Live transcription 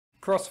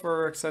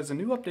CrossfireX has a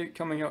new update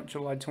coming out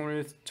July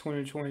 20th,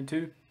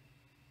 2022,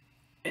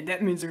 and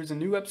that means there's a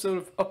new episode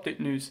of Update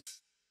News.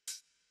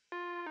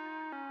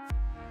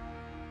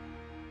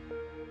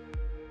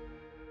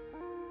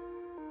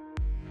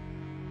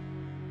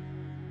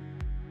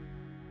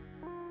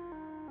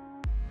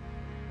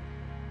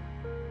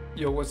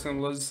 Yo, what's up,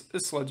 Liz?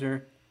 It's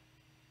Ledger,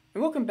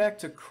 and welcome back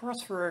to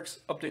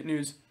CrossfireX Update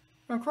News.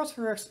 On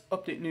CrossfireX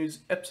Update News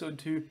Episode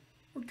 2,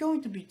 we're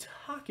going to be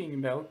talking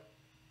about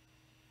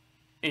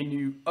a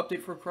new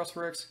update for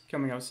CrossfireX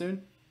coming out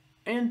soon,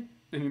 and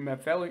the new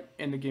map Valley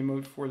and the game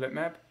mode for that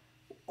map.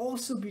 We'll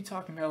also be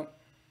talking about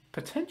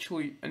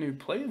potentially a new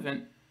play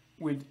event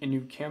with a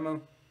new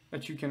camo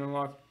that you can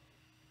unlock,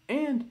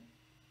 and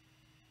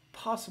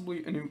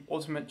possibly a new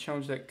ultimate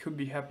challenge that could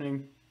be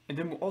happening. And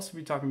then we'll also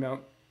be talking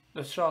about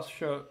the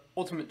Sasha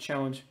Ultimate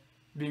Challenge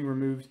being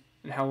removed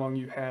and how long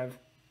you have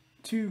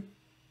to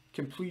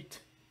complete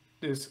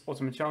this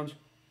Ultimate Challenge.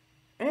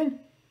 And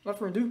without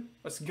further ado,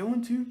 let's go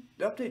into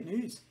the update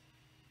news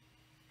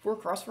for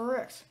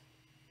CrossfireX.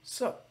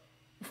 So,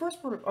 the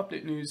first part of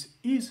update news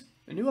is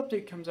a new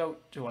update comes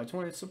out July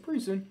 20th, so pretty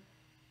soon.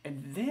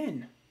 And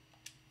then,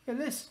 look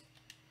at this,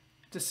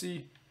 to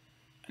see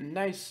a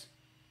nice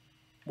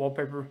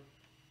wallpaper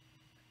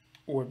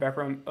or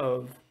background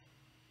of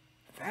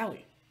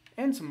Valley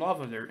and some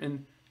lava there.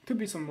 And could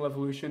be some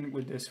evolution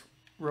with this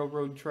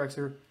railroad tracks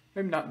here.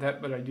 Maybe not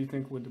that, but I do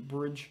think with the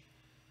bridge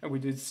that we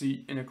did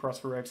see in a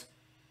CrossfireX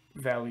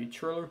Valley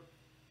trailer,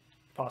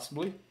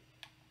 possibly.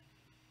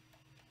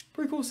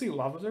 Pretty cool to see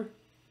lava there.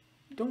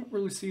 Don't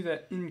really see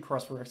that in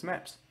CrossfireX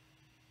maps.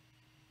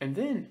 And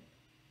then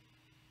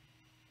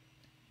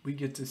we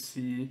get to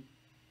see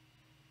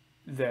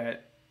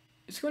that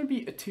it's going to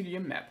be a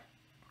TDM map.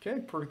 Okay,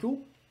 pretty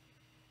cool.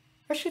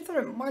 Actually, I thought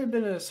it might have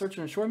been a search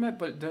and destroy map,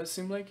 but it does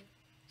seem like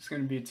it's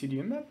going to be a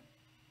TDM map.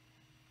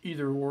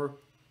 Either or.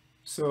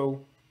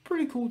 So,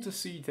 pretty cool to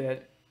see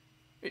that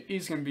it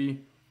is going to be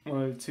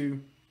one of the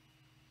two.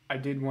 I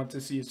did want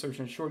to see a search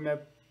and destroy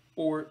map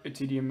or a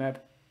TDM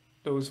map.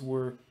 Those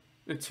were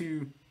the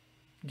two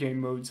game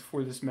modes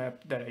for this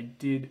map that I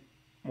did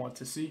want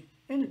to see.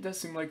 And it does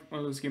seem like one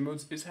of those game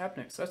modes is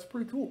happening. So that's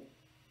pretty cool.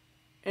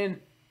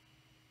 And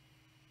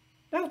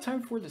now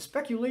time for the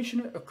speculation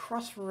of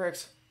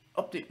CrossfireX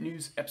Update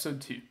News Episode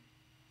 2.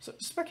 So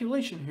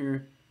speculation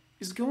here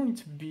is going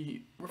to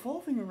be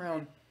revolving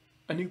around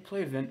a new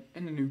play event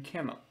and a new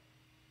camo.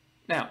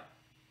 Now,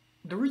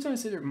 the reason I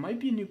say there might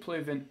be a new play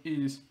event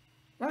is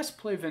last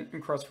play event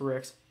in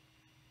CrossfireX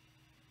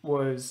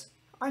was,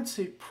 I'd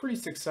say, pretty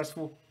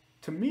successful.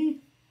 To me,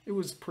 it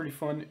was pretty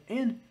fun,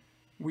 and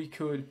we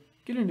could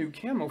get a new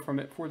camo from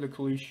it for the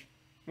Kalish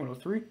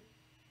 103.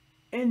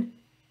 And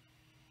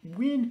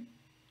when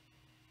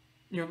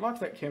you unlock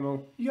that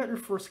camo, you got your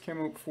first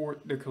camo for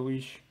the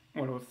Kalish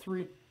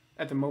 103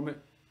 at the moment.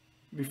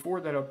 Before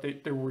that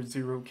update, there were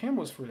 0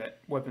 camos for that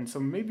weapon, so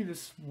maybe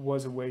this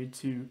was a way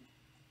to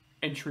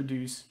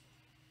introduce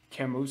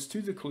camos to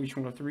the Kalish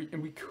 103,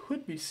 and we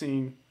could be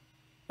seeing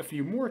a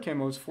few more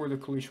camos for the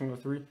Kalish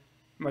 103.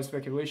 My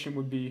speculation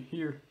would be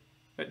here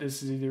that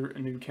this is either a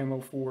new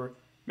camo for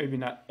maybe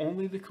not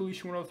only the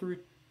Kalish 103,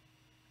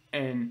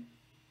 and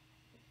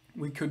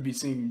we could be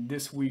seeing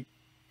this week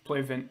play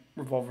event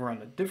revolve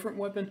around a different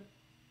weapon.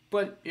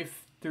 But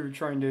if they're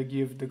trying to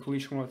give the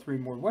Kalish 103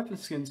 more weapon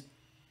skins,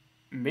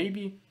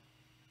 maybe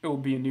it will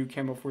be a new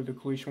camo for the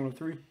Kalish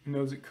 103. Who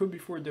knows, it could be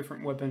for a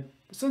different weapon.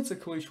 But since the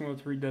Kalish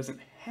 103 doesn't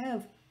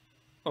have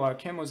a lot of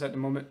camos at the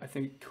moment, I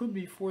think it could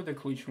be for the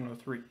Kalish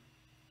 103.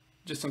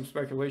 Just some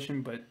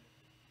speculation, but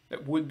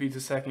that would be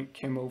the second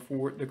camo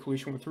for the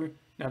Kalish 103.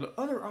 Now the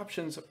other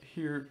options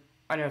here,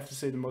 I'd have to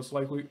say the most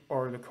likely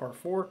are the Car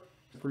 4,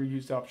 the pretty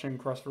used option in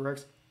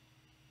CrossfireX,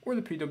 or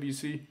the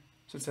PWC,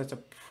 since that's a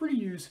pretty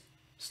used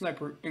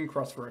sniper in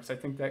CrossfireX. I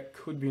think that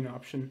could be an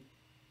option.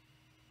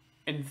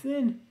 And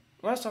then,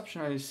 last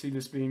option I see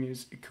this being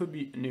is it could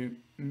be a new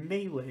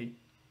melee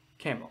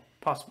camo,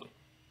 possibly.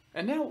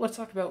 And now let's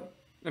talk about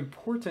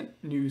important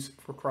news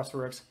for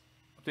CrossfireX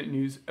Update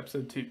News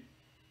Episode 2.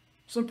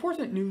 So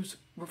important news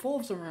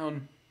revolves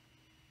around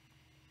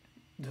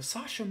the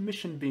Sasha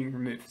mission being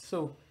removed.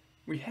 So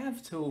we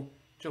have till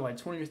July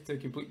 20th to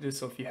complete this,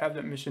 so if you have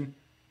that mission,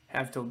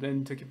 have till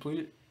then to complete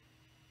it.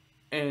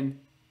 And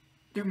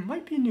there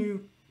might be a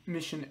new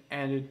mission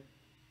added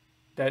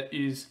that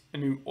is a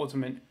new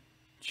ultimate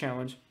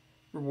challenge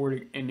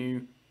rewarding a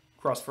new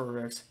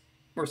CrossfireX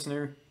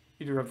mercenary,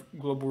 either of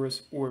Global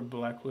Risk or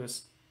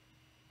Blacklist.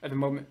 At the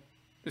moment,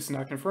 it's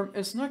not confirmed.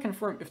 It's not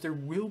confirmed if there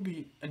will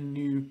be a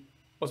new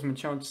ultimate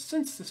challenge,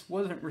 since this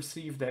wasn't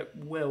received that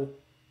well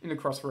in the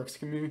CrossfireX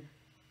community.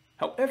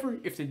 However,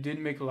 if they did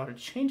make a lot of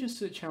changes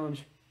to the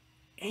challenge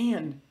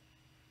and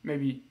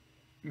maybe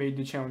made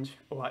the challenge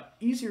a lot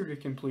easier to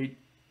complete,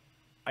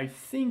 I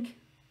think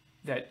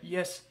that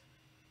yes,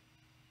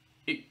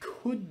 it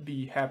could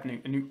be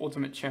happening, a new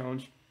ultimate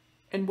challenge.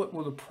 And what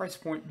will the price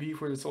point be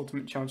for this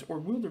ultimate challenge, or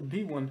will there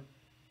be one?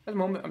 At the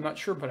moment, I'm not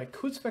sure, but I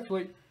could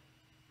speculate.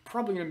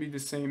 Probably going to be the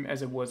same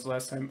as it was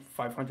last time,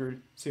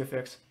 500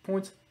 CFX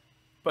points.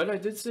 But I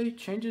did say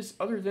changes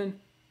other than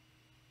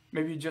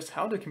maybe just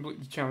how to complete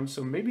the challenge.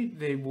 So maybe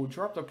they will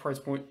drop the price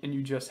point and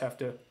you just have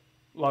to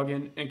log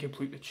in and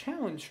complete the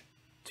challenge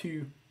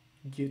to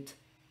get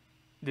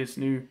this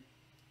new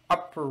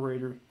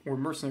operator or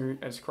mercenary,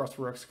 as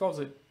CrossfireX calls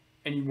it,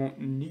 and you won't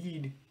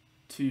need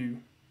to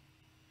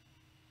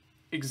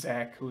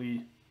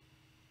exactly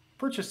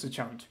purchase the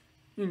challenge.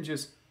 You can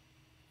just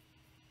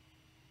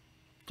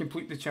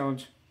complete the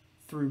challenge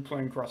through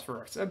playing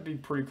CrossfireX. That'd be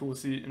pretty cool to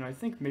see, and I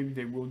think maybe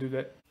they will do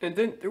that. And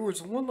then there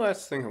was one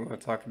last thing I want to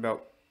talk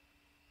about.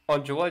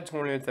 On July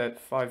 20th at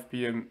 5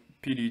 p.m.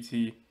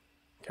 PDT,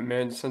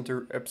 Command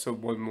Center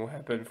Episode 1 will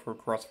happen for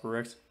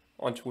CrossfireX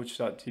on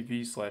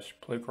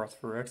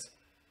twitch.tv/playcrossfirex.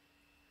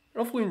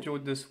 Hopefully you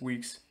enjoyed this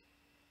week's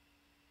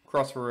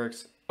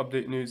CrossfireX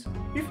update news.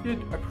 If you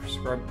did, I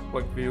subscribe,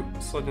 like the video,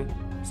 signing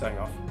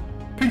off.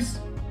 Peace!